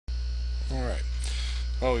Alright,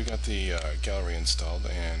 well, we got the gallery installed,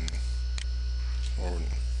 and what we're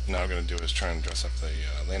now going to do is try and dress up the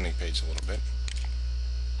landing page a little bit.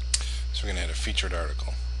 So we're going to add a featured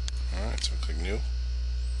article. Alright, so we click New.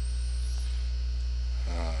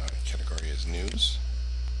 Category is News.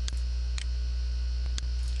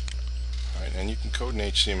 Alright, and you can code in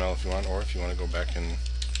HTML if you want, or if you want to go back and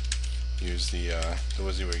use the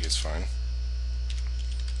WYSIWYG is fine.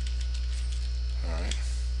 Alright.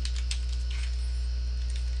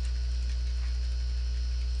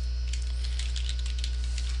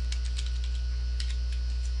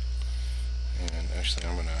 And actually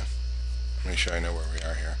I'm going to make sure I know where we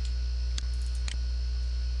are here.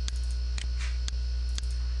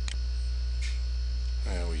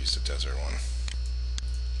 Yeah, we used a desert one.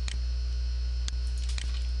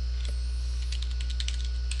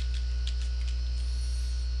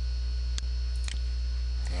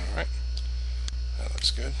 Alright, that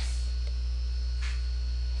looks good.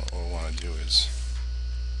 What we'll want to do is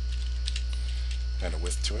add a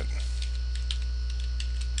width to it.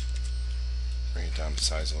 Bring it down to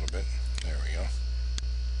size a little bit. There we go.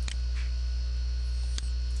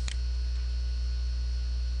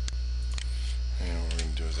 And what we're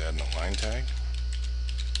going to do is add an align tag.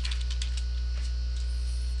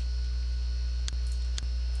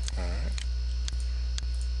 Alright.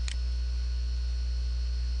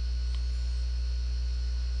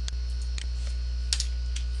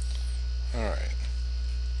 Alright.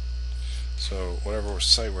 So whatever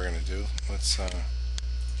site we're going to do, let's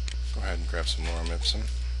go ahead and grab some lorem ipsum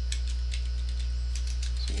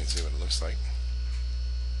so you can see what it looks like.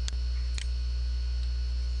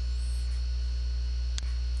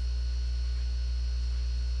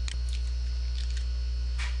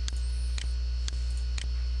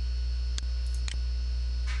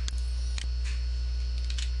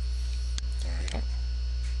 There we go.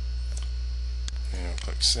 And we'll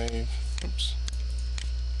click Save. Oops.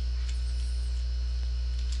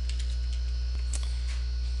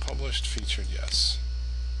 Published, featured, yes.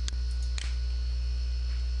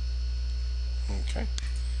 Okay.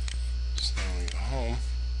 So now we go home.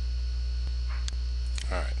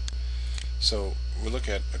 Alright. So we look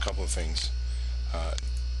at a couple of things.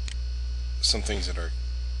 Some things that are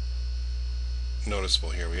noticeable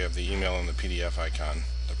here. We have the email and the PDF icon,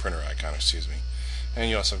 the printer icon, excuse me. And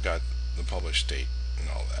you also got the published date and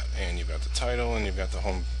all that. And you've got the title and you've got the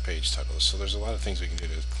home page title. So there's a lot of things we can do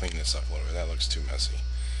to clean this up a little bit. That looks too messy.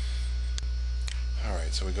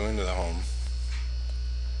 Alright, so we go into the home,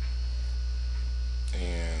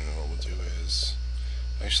 and what we'll do is,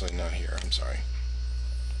 actually not here, I'm sorry,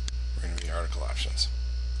 we're going to be article options.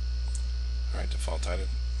 Alright, default title.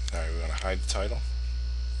 Alright, we want to hide the title.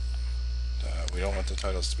 We don't want the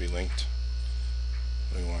titles to be linked.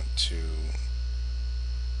 We're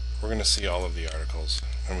going to see all of the articles,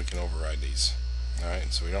 and we can override these.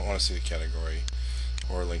 Alright, so we don't want to see the category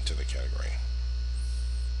or link to the category.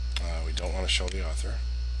 We don't want to show the author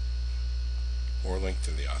or link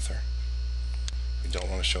to the author. We don't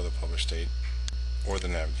want to show the published date or the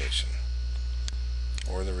navigation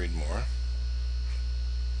or the read more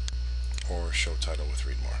or show title with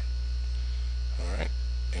read more. Alright,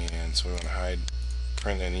 and so we want to hide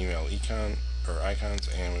print and email icons,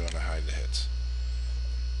 and we want to hide the hits.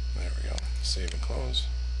 There we go. Save and close.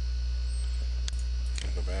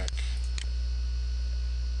 And go back.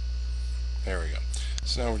 There we go.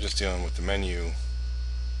 So now we're just dealing with the menu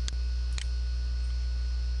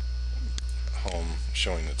home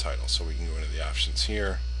showing the title. So we can go into the options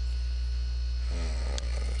here.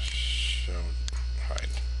 Show, hide.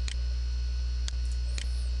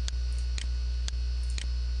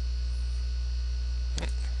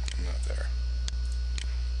 I'm not there.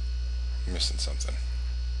 I'm missing something.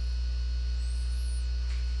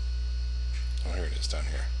 Oh, here it is down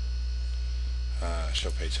here. Show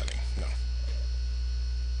page heading. No.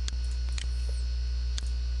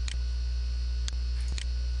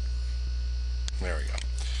 There we go.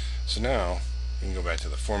 So now we can go back to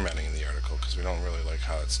the formatting of the article because we don't really like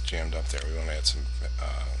how it's jammed up there. We want to add some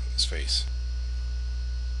space.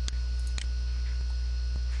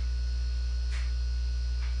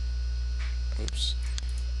 Oops.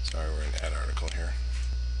 Sorry, we're in add article here.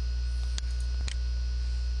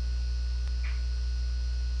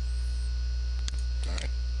 Alright.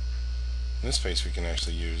 In this space we can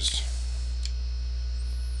actually use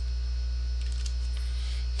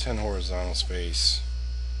 10 horizontal space,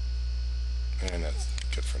 and that's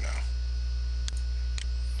good for now.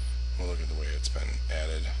 We'll look at the way it's been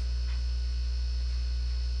added.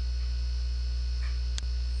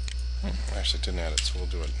 Actually didn't add it, so we'll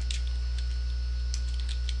do it.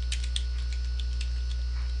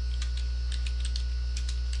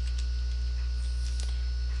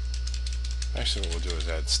 Actually, what we'll do is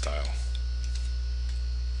add style.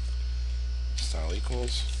 Style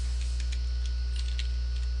equals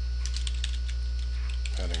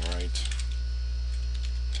padding right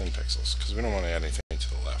 10 pixels, because we don't want to add anything to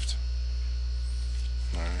the left.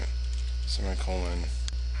 Alright, semicolon,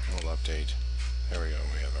 and we'll update. There we go,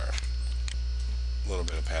 we have our little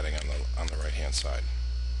bit of padding on the right hand side.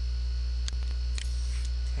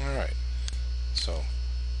 Alright, so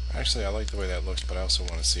actually I like the way that looks, but I also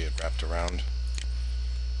want to see it wrapped around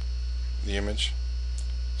the image.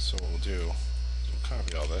 So what we'll do is we'll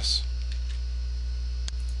copy all this,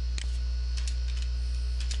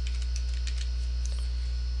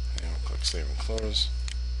 and we'll click Save and Close.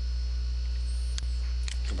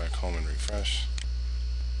 Go back home and refresh.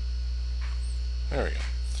 There we go.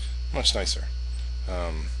 Much nicer.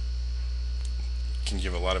 Can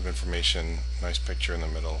give a lot of information, nice picture in the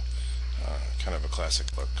middle, kind of a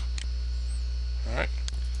classic look. Alright,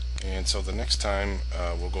 and so the next time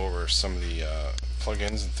we'll go over some of the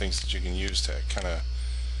plugins and things that you can use to kind of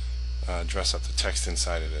dress up the text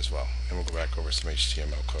inside it as well. And we'll go back over some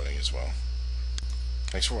HTML coding as well.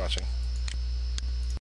 Thanks for watching.